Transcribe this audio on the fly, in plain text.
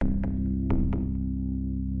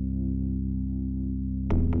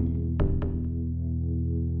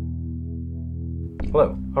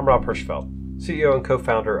Hello, I'm Rob Hirschfeld, CEO and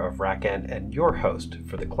co-founder of RackN and your host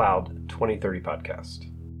for the Cloud 2030 podcast.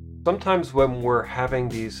 Sometimes when we're having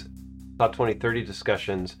these Cloud 2030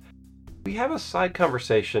 discussions, we have a side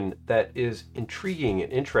conversation that is intriguing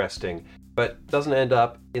and interesting, but doesn't end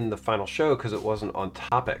up in the final show because it wasn't on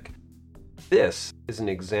topic. This is an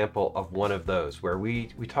example of one of those where we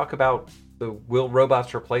talk about the will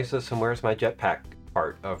robots replace us and where's my jetpack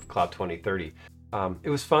part of Cloud 2030. It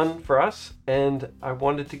was fun for us, and I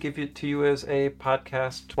wanted to give it to you as a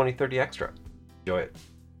podcast 2030 extra. Enjoy it.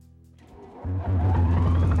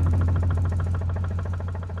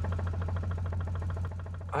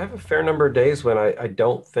 I have a fair number of days when I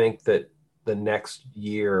don't think that the next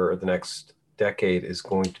year or the next decade is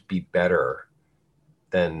going to be better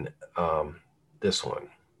than this one.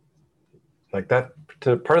 Like that,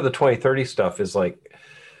 part of the 2030 stuff is like,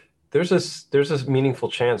 there's this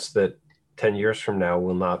meaningful chance that 10 years from now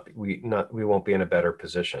we won't be in a better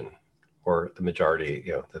position, or the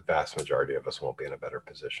majority, the vast majority of us won't be in a better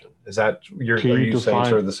position. Is that are you saying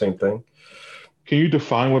sort of the same thing? Can you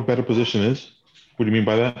define what better position is? What do you mean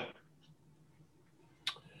by that?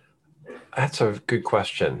 That's a good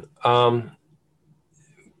question.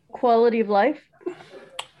 Quality of life.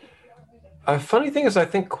 A funny thing is, I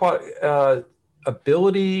think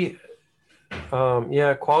ability,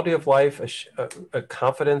 quality of life, a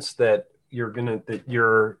confidence that you're going to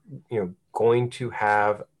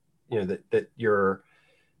have, that your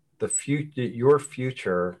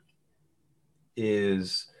future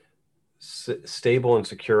is stable and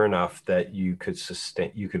secure enough that you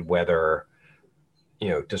could weather,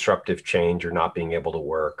 disruptive change or not being able to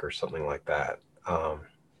work or something like that. And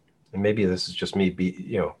maybe this is just me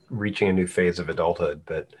reaching a new phase of adulthood,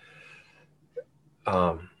 but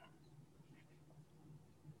I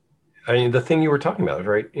mean, the thing you were talking about,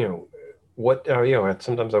 right?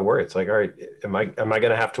 Sometimes I worry. It's like, all right, am I going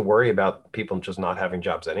to have to worry about people just not having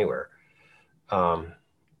jobs anywhere, and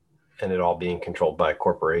it all being controlled by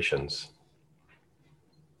corporations?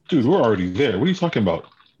 Dude, we're already there. What are you talking about?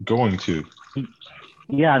 Going to?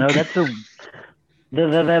 Yeah, no,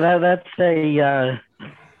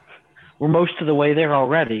 we're most of the way there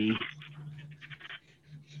already.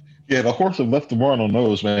 Yeah, the horse have left the barn on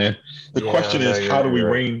those, man. The question is, how do we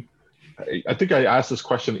rein? I think I asked this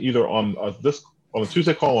question either on a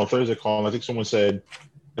Tuesday call or a Thursday call, and I think someone said,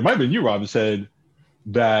 it might have been you, Rob, said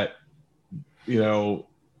that, we've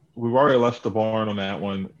already left the barn on that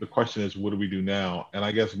one. The question is, what do we do now? And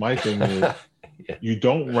I guess my thing is, yeah. You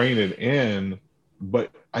don't rein it in,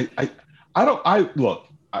 but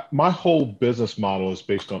my whole business model is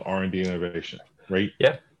based on R&D innovation, right?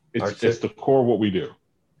 Yeah. It's the core of what we do.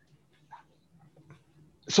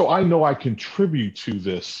 So I know I contribute to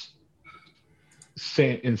this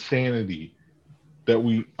insanity that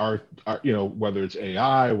we are, whether it's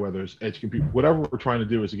AI, whether it's edge compute, whatever we're trying to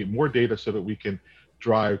do is to get more data so that we can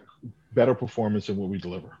drive better performance in what we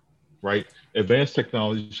deliver, right? Advanced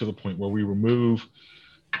technology to the point where we remove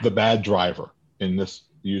the bad driver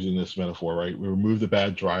using this metaphor, right? We remove the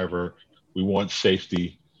bad driver. We want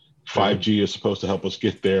safety. 5G is supposed to help us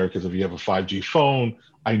get there, because if you have a 5G phone,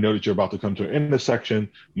 I know that you're about to come to an intersection.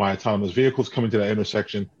 My autonomous vehicle is coming to that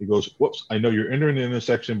intersection. It goes, whoops, I know you're entering the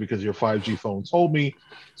intersection because your 5G phone told me.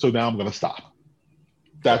 So now I'm going to stop.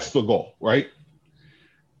 That's the goal, right?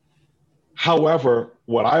 However,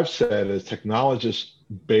 what I've said is technologists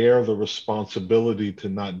bear the responsibility to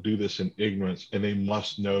not do this in ignorance, and they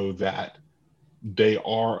must know that they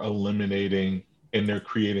are eliminating and they're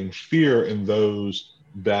creating fear in those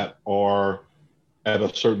that are at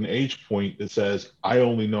a certain age point that says, I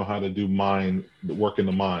only know how to do work in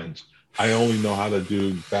the mines. I only know how to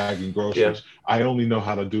do bagging groceries. Yeah. I only know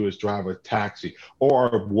how to do is drive a taxi.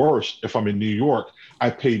 Or worse, if I'm in New York,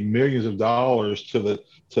 I paid millions of dollars to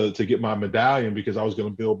get my medallion because I was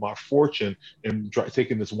going to build my fortune and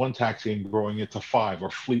taking this one taxi and growing it to 5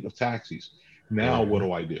 or fleet of taxis. Now, what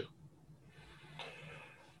do I do?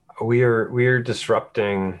 We are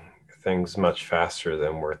disrupting things much faster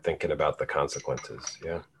than we're thinking about the consequences.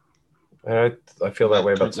 Yeah. And I feel that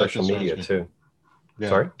way about social media too. Yeah,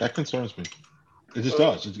 sorry? That concerns me. It just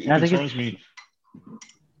does. It concerns me.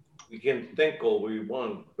 We can think all we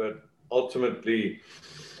want, but ultimately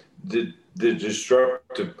the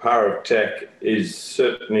disruptive power of tech is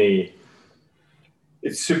certainly,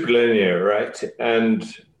 it's superlinear, right? And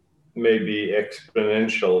maybe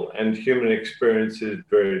exponential, and human experience is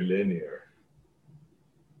very linear.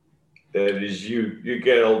 That is, you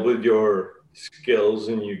get on with your skills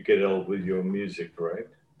and you get on with your music, right?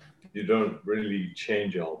 You don't really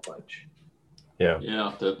change a whole bunch. Yeah.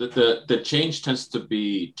 Yeah. The change tends to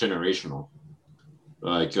be generational.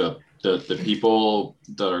 Like the people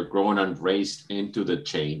that are grown and raised into the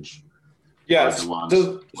change are Yes. the ones So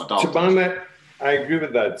who to adopt find it. that, I agree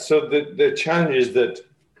with that. So the challenge is that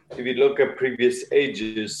if you look at previous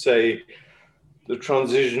ages, say the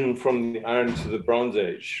transition from the Iron to the Bronze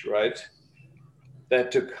Age, right?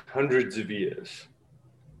 That took hundreds of years.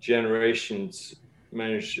 Generations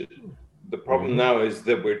managed it. The problem now is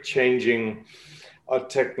that we're changing our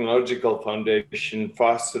technological foundation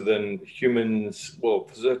faster than humans, well,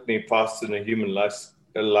 certainly faster than a human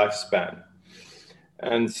lifespan.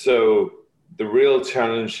 And so the real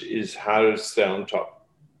challenge is how to stay on top.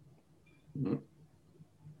 Mhm.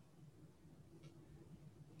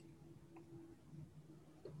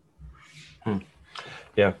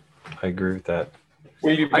 Yeah, I agree with that.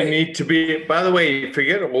 Will you need to be, by the way,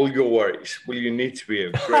 forget all your worries. Will you need to be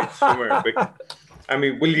a great swimmer? I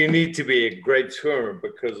mean, will you need to be a great swimmer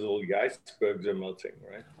because all the icebergs are melting,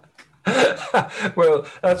 right? Well,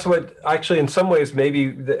 that's what actually, in some ways, maybe,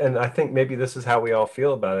 and I think maybe this is how we all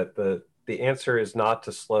feel about it. The answer is not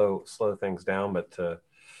to slow things down, but to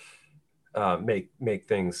make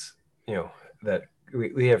things, that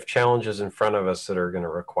we have challenges in front of us that are going to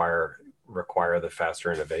require the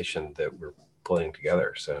faster innovation that we're pulling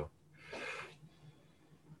together. So,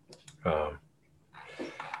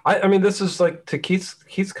 I mean, this is like to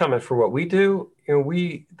Keith's comment for what we do.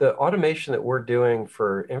 The automation that we're doing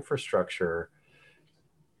for infrastructure,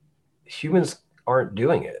 humans aren't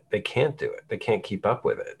doing it. They can't do it. They can't keep up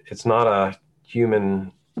with it. It's not a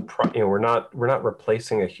human. We're not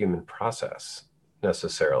replacing a human process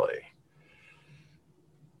necessarily.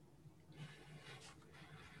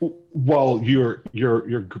 Well, you're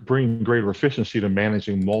bringing greater efficiency to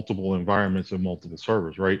managing multiple environments and multiple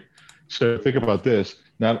servers, right? So think about this.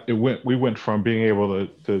 Now we went from being able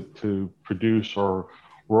to produce or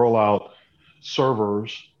roll out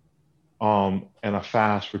servers in a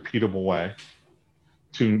fast, repeatable way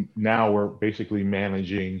to now we're basically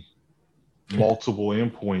managing multiple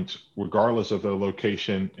endpoints regardless of their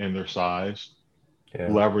location and their size,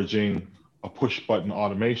 leveraging a push button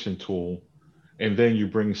automation tool. And then you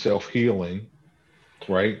bring self-healing,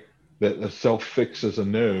 right? That the self fixes a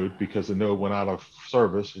node because the node went out of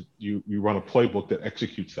service. You run a playbook that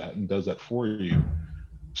executes that and does that for you.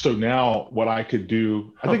 So now what I could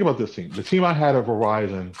do, I think about this team. The team I had at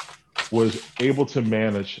Verizon was able to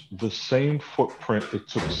manage the same footprint. It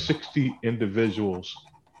took 60 individuals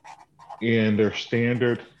in their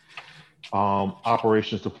standard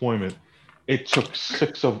operations deployment. It took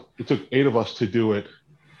eight of us to do it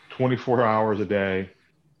 24 hours a day,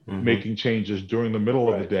 making changes during the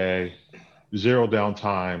middle of the day, zero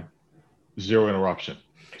downtime, zero interruption.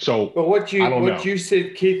 So, but what you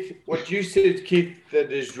said, Keith,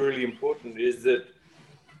 that is really important is that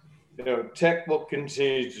tech will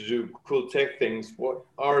continue to do cool tech things. What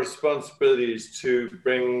our responsibility is to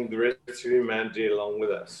bring the rest of humanity along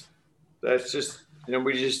with us. That's just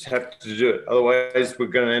we just have to do it. Otherwise, we're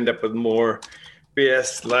going to end up with more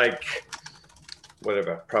BS like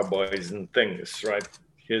whatever, Proud Boys and things, right?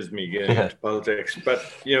 Here's me getting into politics. But,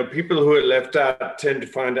 people who are left out tend to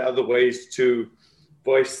find other ways to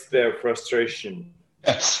voice their frustration.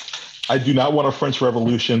 Yes. I do not want a French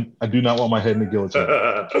Revolution. I do not want my head in the guillotine.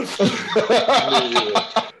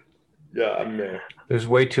 Yeah, I'm there. There's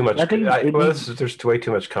way too much. There's way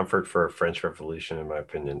too much comfort for a French Revolution, in my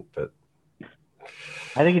opinion. But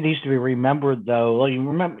I think it needs to be remembered, though. Like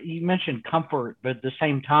you mentioned comfort, but at the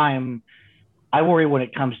same time, I worry when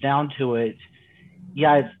it comes down to it.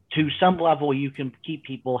 Yeah, to some level, you can keep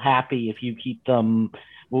people happy if you keep them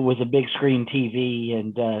with a big screen TV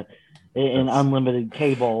and unlimited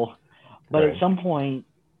cable. But at some point,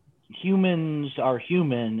 humans are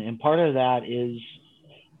human, and part of that is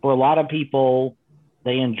for a lot of people,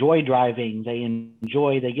 they enjoy driving.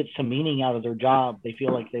 They get some meaning out of their job. They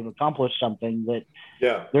feel like they've accomplished something that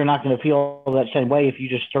they're not going to feel that same way if you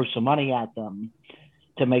just throw some money at them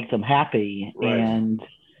to make them happy. Right. And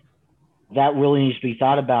that really needs to be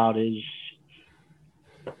thought about is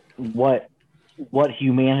what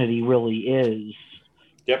humanity really is.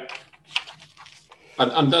 Yep.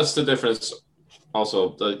 And that's the difference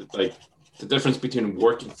also, the difference between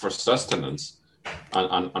working for sustenance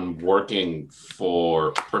and working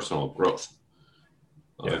for personal growth.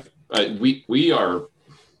 We are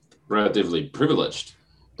relatively privileged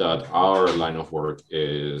that our line of work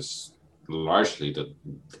is largely the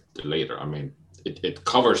later. I mean, it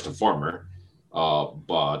covers the former,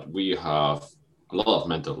 but we have a lot of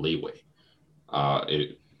mental leeway.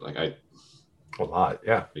 A lot,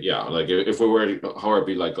 yeah. Yeah, like if we were, how would it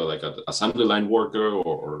be like an assembly line worker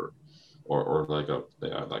or like a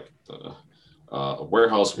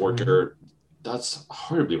warehouse worker, that's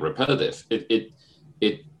horribly repetitive.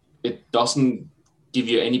 It doesn't give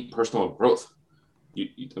you any personal growth.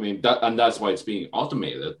 I mean, that's why it's being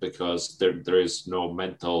automated, because there is no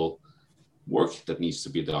mental work that needs to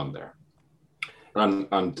be done there. And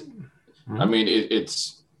I mean,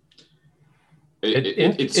 it's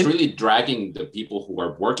really dragging the people who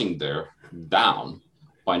are working there down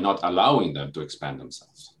by not allowing them to expand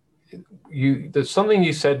themselves. There's something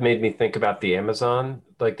you said made me think about the Amazon.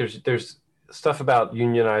 Like there's stuff about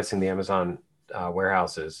unionizing the Amazon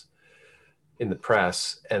warehouses in the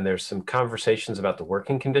press, and there's some conversations about the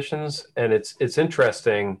working conditions. And it's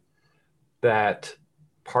interesting that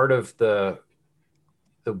part of the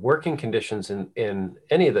working conditions in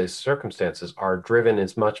any of those circumstances are driven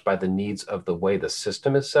as much by the needs of the way the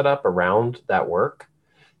system is set up around that work.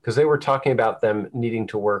 Because they were talking about them needing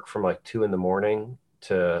to work from like 2 a.m.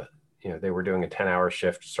 to, they were doing a 10-hour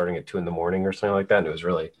shift starting at 2 a.m. or something like that. And it was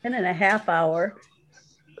really 10.5 hour.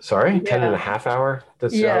 Sorry, Yeah. 10.5 hour.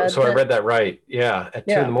 That's Yeah, so I read that right. Yeah. At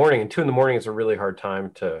 2 a.m. And 2 a.m. is a really hard time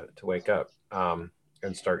to wake up and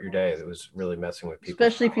start your day. It was really messing with people.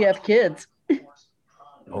 Especially if you have kids.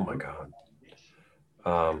 Oh my God.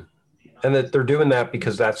 And that they're doing that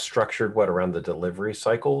because that's structured around the delivery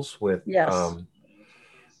cycles with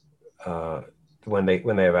when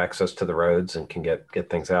they have access to the roads and can get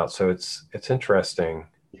things out. So it's interesting.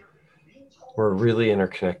 We're a really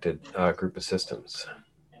interconnected group of systems.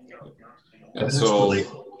 And so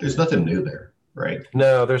there's nothing new there, right?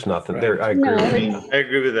 No, there's nothing there. I agree. I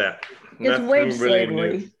agree with that. It's wage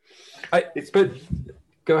slavery. But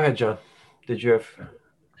go ahead, John. Did you have?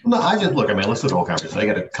 No, I just look. I mean, listen to the whole conversation. I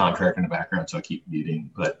got a contract in the background, so I keep muting.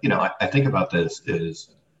 But I think about this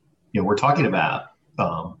is, we're talking about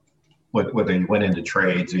whether you went into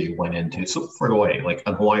trades or you went into. So for the way, like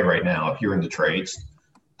in Hawaii right now, if you're in the trades,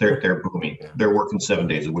 they're booming. They're working 7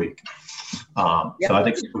 days a week. So I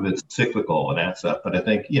think some of it's cyclical and that stuff. But I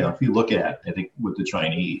think if you look at, I think with the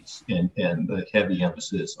Chinese and the heavy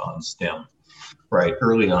emphasis on STEM. Right,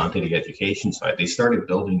 early on to the education side, they started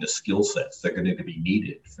building the skill sets that are going to be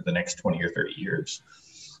needed for the next 20 or 30 years.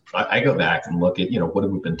 I go back and look at, what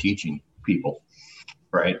have we been teaching people,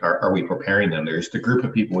 right? Are we preparing them? There's the group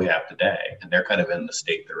of people we have today, and they're kind of in the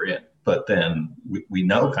state they're in. But then we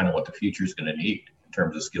know kind of what the future is going to need in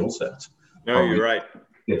terms of skill sets. No, you're right.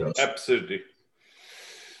 Absolutely.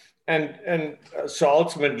 And so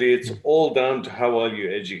ultimately, it's all down to how well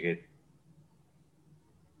you educate.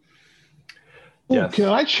 Yes. Can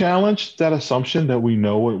I challenge that assumption that we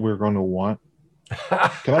know what we're going to want?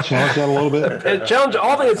 Can I challenge that a little bit? Challenge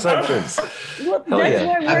all the assumptions. Well, that's why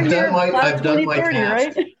we're here. I've done my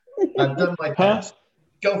task. Right? I've done my task.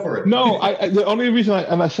 Go for it. No, the only reason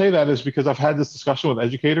I say that is because I've had this discussion with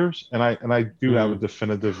educators, and I do have a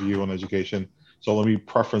definitive view on education. So let me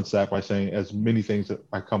preference that by saying, as many things that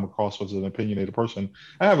I come across as an opinionated person,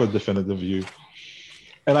 I have a definitive view.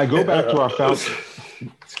 And I go back to our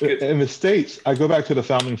in the States, I go back to the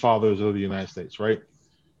founding fathers of the United States, right?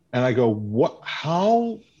 And I go,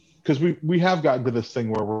 how? Because we have gotten to this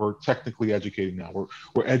thing where we're technically educating now.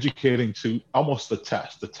 We're educating to almost the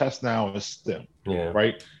test. The test now is STEM,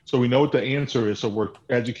 right? So we know what the answer is, so we're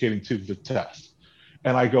educating to the test.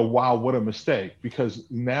 And I go, wow, what a mistake, because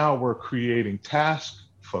now we're creating task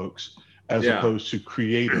folks as opposed to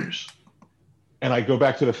creators. And I go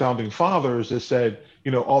back to the founding fathers that said,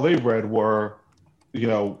 all they read were,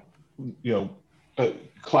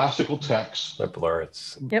 classical texts. The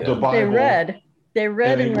blurrits. Yep. The Bible. They read. They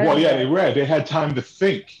read. They had time to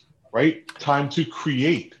think, right? Time to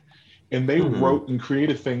create. And they wrote and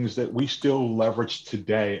created things that we still leverage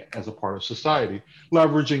today as a part of society,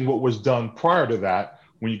 leveraging what was done prior to that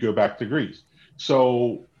when you go back to Greece.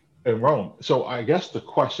 So, in Rome. So I guess the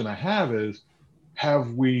question I have is,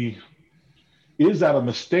 is that a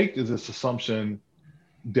mistake? Is this assumption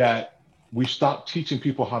that we stop teaching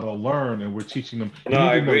people how to learn and we're teaching them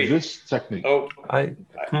I agree. This technique? I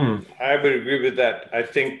would agree with that. I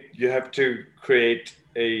think you have to create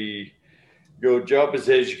your job as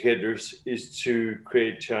educators is to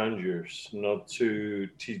create challengers, not to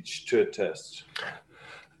teach to a test.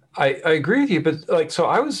 I agree with you, but so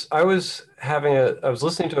I was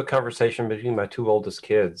listening to a conversation between my two oldest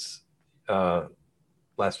kids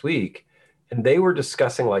last week, and they were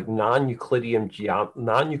discussing non-Euclidean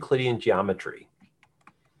geometry.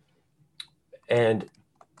 And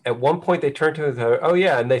at one point they turned to me,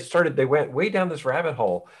 and they went way down this rabbit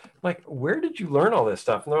hole. I'm like, where did you learn all this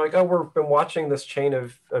stuff? And they're like, we've been watching this chain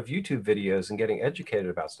of YouTube videos and getting educated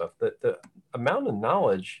about stuff. The amount of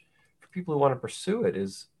knowledge for people who want to pursue it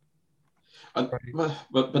is.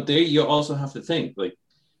 But there you also have to think,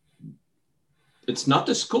 it's not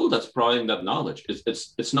the school that's providing that knowledge.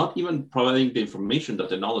 It's not even providing the information that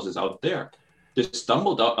the knowledge is out there. They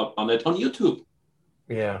stumbled up on it on YouTube.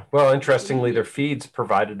 Yeah. Well, interestingly, their feeds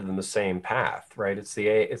provided them the same path, right? It's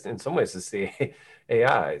in some ways it's the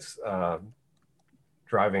AIs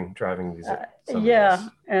driving these.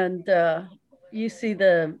 And you see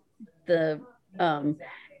the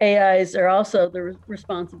AIs are also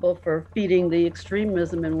responsible for feeding the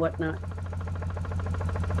extremism and whatnot.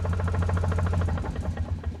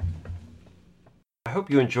 I hope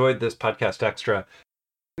you enjoyed this podcast extra.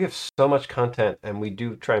 We have so much content, and we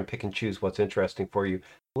do try and pick and choose what's interesting for you.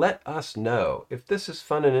 Let us know if this is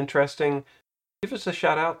fun and interesting. Give us a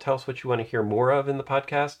shout out. Tell us what you want to hear more of in the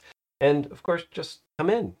podcast. And of course, just come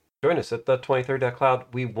in. Join us at the 23rd.cloud.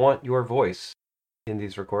 We want your voice in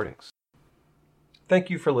these recordings. Thank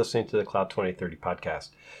you for listening to the Cloud 2030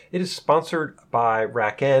 podcast. It is sponsored by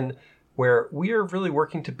RackN, where we are really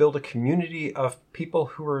working to build a community of people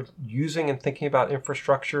who are using and thinking about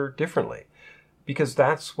infrastructure differently. Because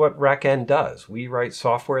that's what RackN does. We write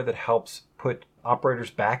software that helps put operators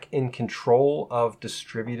back in control of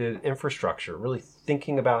distributed infrastructure, really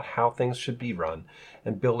thinking about how things should be run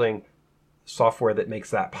and building software that makes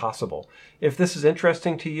that possible. If this is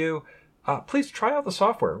interesting to you, please try out the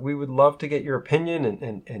software. We would love to get your opinion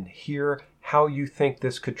and hear how you think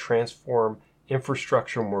this could transform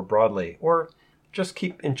infrastructure more broadly, or just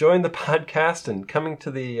keep enjoying the podcast and coming to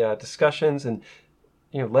the discussions and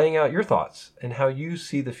laying out your thoughts and how you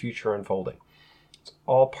see the future unfolding. It's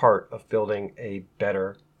all part of building a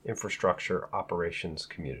better infrastructure operations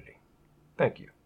community. Thank you.